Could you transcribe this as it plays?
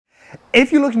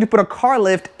If you're looking to put a car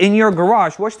lift in your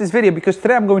garage, watch this video because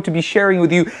today I'm going to be sharing with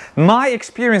you my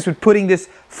experience with putting this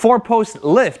 4-post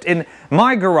lift in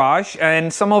my garage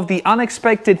and some of the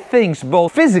unexpected things,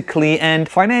 both physically and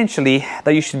financially,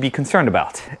 that you should be concerned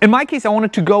about. In my case, I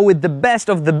wanted to go with the best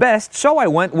of the best, so I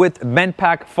went with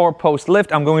Bendpack 4-post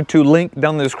lift. I'm going to link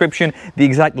down in the description the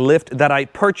exact lift that I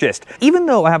purchased. Even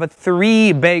though I have a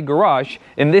 3-bay garage,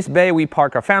 in this bay we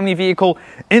park our family vehicle,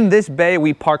 in this bay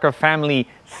we park our family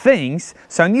things,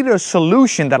 so I needed a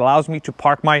solution that allows me to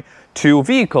park my 2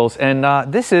 vehicles, and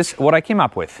this is what I came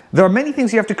up with. There are many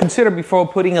things you have to consider before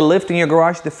putting a lift in your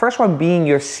garage. The first one being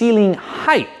your ceiling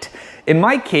height. In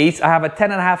my case, I have a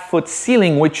 10.5-foot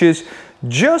ceiling, which is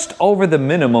just over the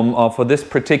minimum for this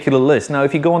particular list. Now,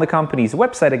 if you go on the company's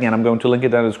website, again, I'm going to link it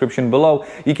down in the description below,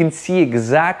 you can see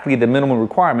exactly the minimum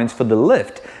requirements for the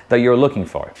lift that you're looking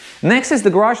for. Next is the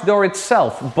garage door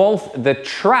itself, both the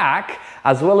track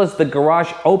as well as the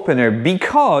garage opener,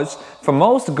 because for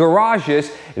most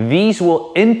garages, these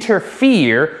will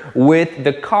interfere with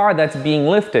the car that's being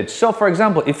lifted. So for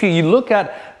example, if you look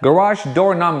at garage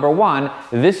door number 1,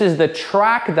 this is the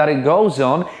track that it goes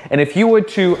on, and if you were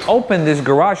to open this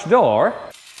garage door,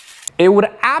 it would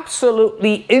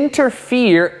absolutely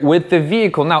interfere with the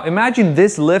vehicle. Now imagine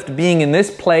this lift being in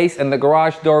this place and the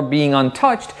garage door being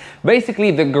untouched. Basically,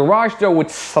 the garage door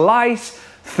would slice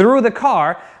through the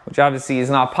car, which obviously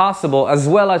is not possible, as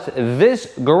well as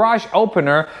this garage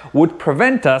opener would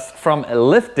prevent us from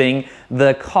lifting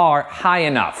the car high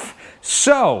enough.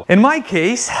 So, in my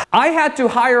case, I had to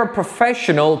hire a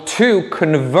professional to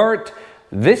convert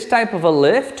this type of a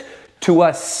lift to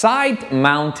a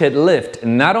side-mounted lift.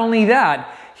 Not only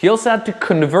that, he also had to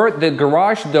convert the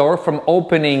garage door from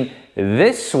opening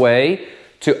this way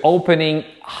to opening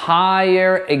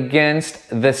higher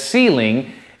against the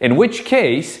ceiling, in which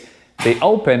case, they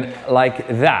open like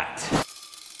that.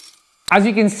 As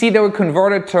you can see, they were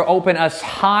converted to open as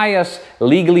high as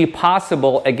legally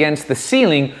possible against the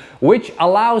ceiling, which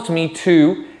allows me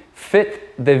to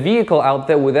fit the vehicle out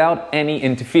there without any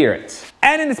interference.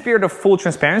 And in the spirit of full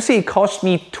transparency, it cost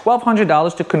me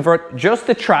 $1,200 to convert just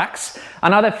the tracks,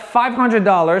 another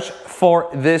 $500 for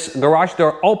this garage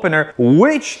door opener,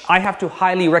 which I have to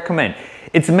highly recommend.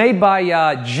 It's made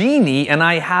by Genie, and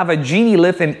I have a Genie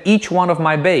lift in each one of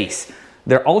my bays.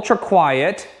 They're ultra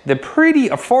quiet, they're pretty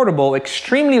affordable,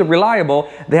 extremely reliable.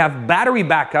 They have battery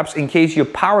backups in case your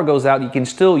power goes out. You can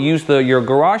still use your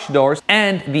garage doors,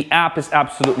 and the app is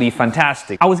absolutely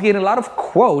fantastic. I was getting a lot of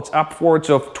quotes, upwards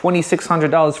of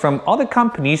 $2,600 from other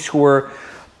companies who were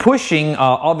pushing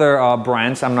other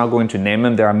brands. I'm not going to name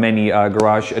them. There are many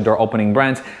garage door opening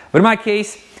brands, but in my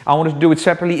case, I wanted to do it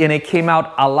separately, and it came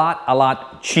out a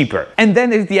lot cheaper. And then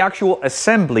there's the actual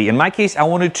assembly. In my case, I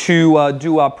wanted to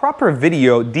do a proper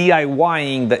video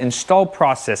DIYing the install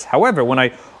process. However, when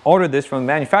I ordered this from the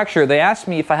manufacturer, they asked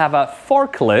me if I have a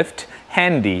forklift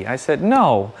handy. I said,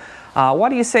 no. Why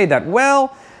do you say that?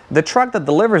 Well, the truck that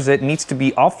delivers it needs to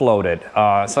be offloaded.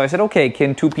 So I said, okay,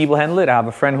 can 2 people handle it? I have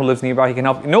a friend who lives nearby, he can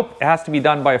help. Nope, it has to be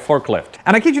done by a forklift.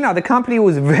 And I kid you not, the company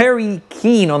was very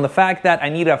keen on the fact that I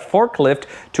need a forklift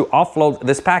to offload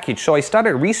this package. So I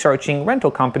started researching rental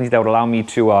companies that would allow me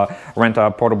to rent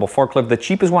a portable forklift. The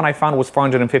cheapest one I found was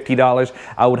 $450.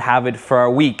 I would have it for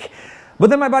a week. But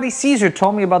then my buddy Caesar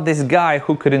told me about this guy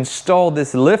who could install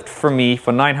this lift for me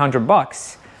for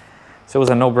 $900. So it was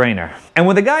a no-brainer. And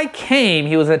when the guy came,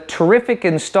 he was a terrific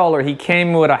installer. He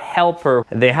came with a helper.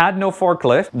 They had no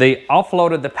forklift. They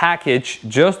offloaded the package,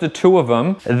 just the 2 of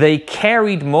them. They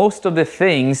carried most of the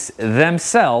things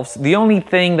themselves. The only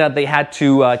thing that they had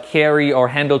to carry or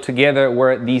handle together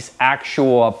were these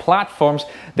actual platforms.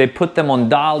 They put them on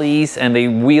dollies and they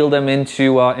wheeled them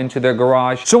into their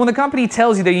garage. So when the company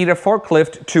tells you they need a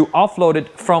forklift to offload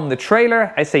it from the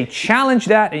trailer, I say challenge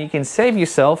that, and you can save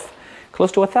yourself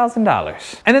close to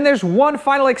 $1,000. And then there's one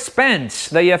final expense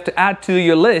that you have to add to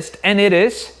your list, and it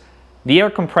is the air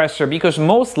compressor, because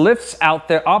most lifts out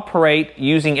there operate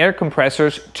using air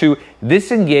compressors to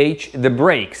disengage the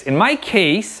brakes. In my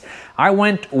case, I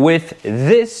went with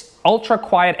this ultra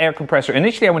quiet air compressor.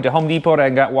 Initially, I went to Home Depot and I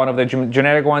got one of the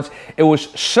generic ones. It was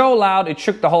so loud, it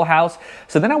shook the whole house.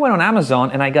 So then I went on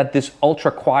Amazon and I got this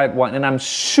ultra quiet one, and I'm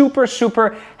super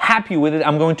happy with it.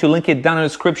 I'm going to link it down in the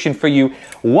description for you.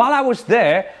 While I was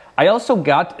there, I also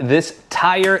got this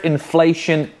tire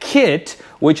inflation kit,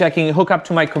 which I can hook up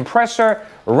to my compressor,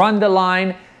 run the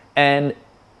line, and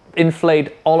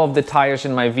inflate all of the tires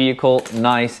in my vehicle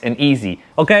nice and easy.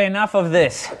 Okay, enough of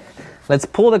this. Let's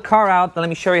pull the car out and let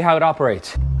me show you how it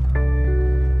operates.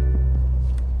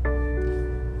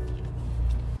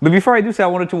 But before I do so, I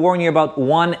wanted to warn you about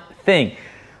one thing.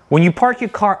 When you park your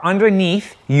car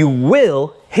underneath, you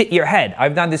will hit your head.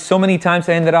 I've done this so many times.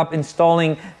 I ended up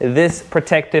installing this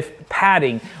protective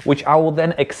padding, which I will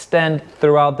then extend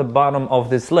throughout the bottom of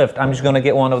this lift. I'm just gonna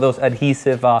get one of those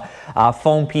adhesive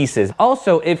foam pieces.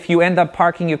 Also, if you end up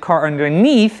parking your car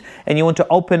underneath and you want to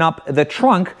open up the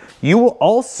trunk, you will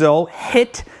also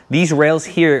hit these rails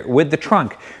here with the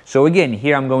trunk. So again,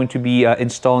 here I'm going to be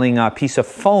installing a piece of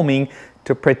foaming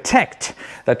to protect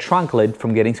the trunk lid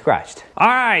from getting scratched. All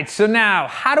right, so now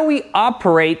how do we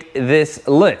operate this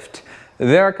lift?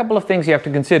 There are a couple of things you have to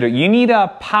consider. You need a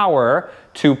power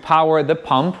to power the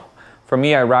pump. For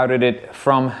me, I routed it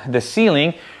from the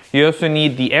ceiling. You also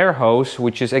need the air hose,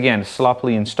 which is again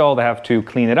sloppily installed. I have to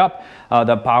clean it up.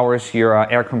 That powers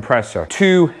your air compressor.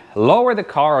 To lower the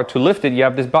car or to lift it, you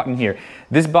have this button here.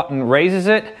 This button raises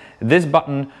it. This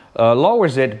button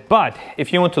lowers it, but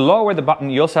if you want to lower the button,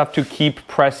 you also have to keep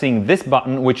pressing this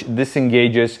button, which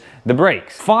disengages the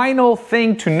brakes. Final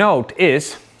thing to note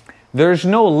is there's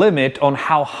no limit on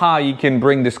how high you can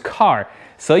bring this car.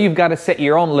 So you've got to set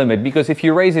your own limit, because if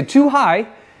you raise it too high,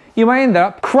 you might end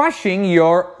up crushing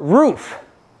your roof.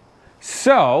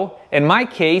 So in my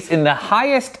case, in the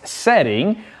highest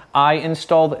setting, I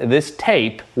installed this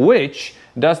tape, which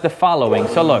does the following.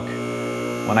 So look,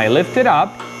 when I lift it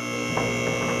up,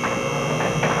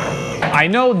 I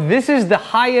know this is the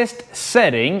highest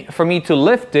setting for me to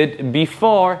lift it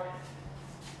before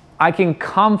I can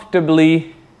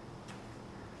comfortably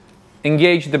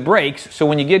engage the brakes. So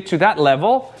when you get to that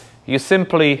level, you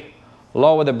simply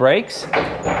lower the brakes,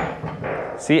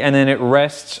 see, and then it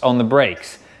rests on the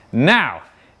brakes. Now,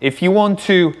 if you want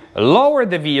to lower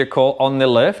the vehicle on the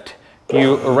lift,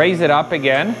 you raise it up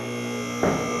again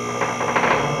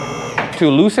to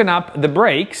loosen up the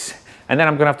brakes. And then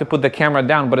I'm gonna have to put the camera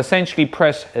down, but essentially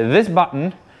press this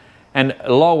button and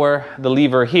lower the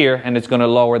lever here, and it's gonna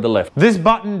lower the lift. This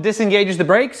button disengages the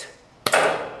brakes.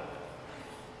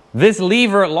 This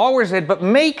lever lowers it, but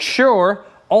make sure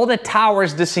all the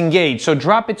towers disengage, so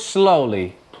drop it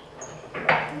slowly.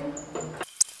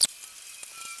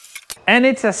 And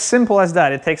it's as simple as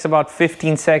that. It takes about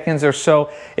 15 seconds or so.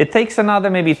 It takes another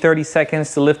maybe 30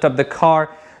 seconds to lift up the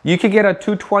car. You could get a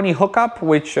 220 hookup,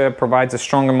 which provides a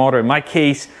stronger motor. In my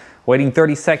case, waiting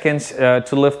 30 seconds to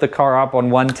lift the car up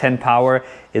on 110 power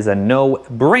is a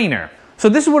no-brainer. So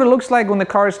this is what it looks like when the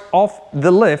car is off the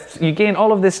lift. You gain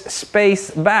all of this space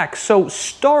back. So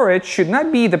storage should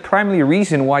not be the primary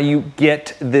reason why you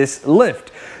get this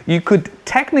lift. You could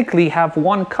technically have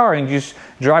one car and just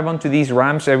drive onto these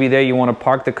ramps every day. You want to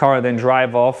park the car, then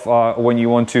drive off when you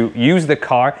want to use the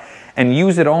car, and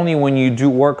use it only when you do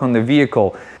work on the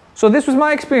vehicle. So this was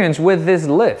my experience with this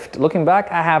lift. Looking back,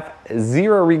 I have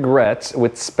zero regrets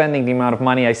with spending the amount of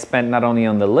money I spent not only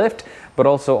on the lift, but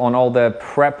also on all the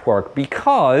prep work,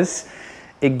 because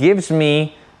it gives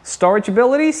me storage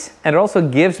abilities and it also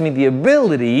gives me the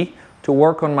ability to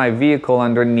work on my vehicle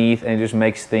underneath, and it just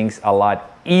makes things a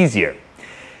lot easier.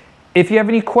 If you have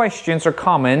any questions or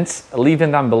comments, leave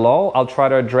them down below. I'll try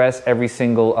to address every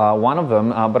single one of them,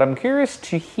 but I'm curious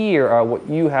to hear what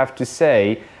you have to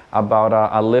say about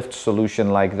a lift solution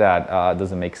like that.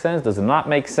 Does it make sense? Does it not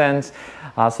make sense?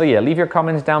 So yeah, leave your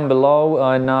comments down below,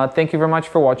 and thank you very much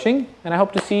for watching, and I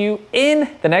hope to see you in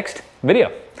the next video.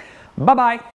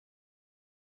 Bye-bye.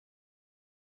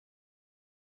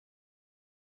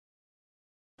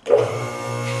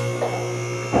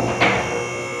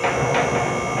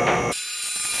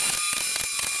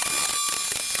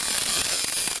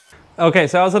 Okay,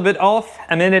 so I was a bit off,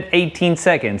 a minute 18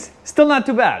 seconds. Still not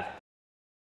too bad.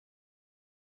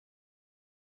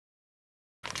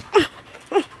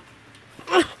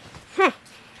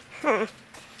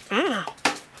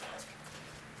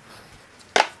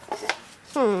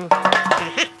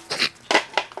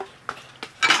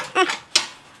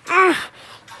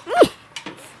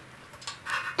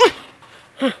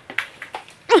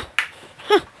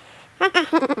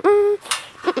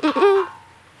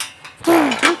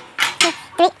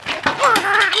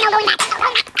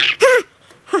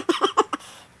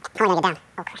 Pulling it down.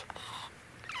 Oh, crap.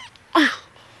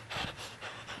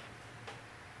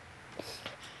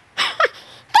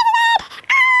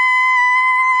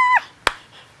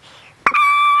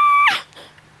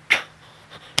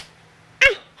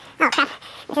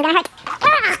 Oh, crap.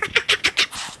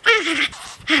 This is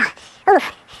gonna hurt.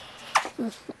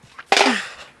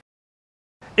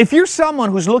 If you're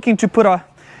someone who's looking to put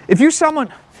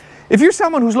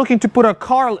a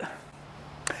car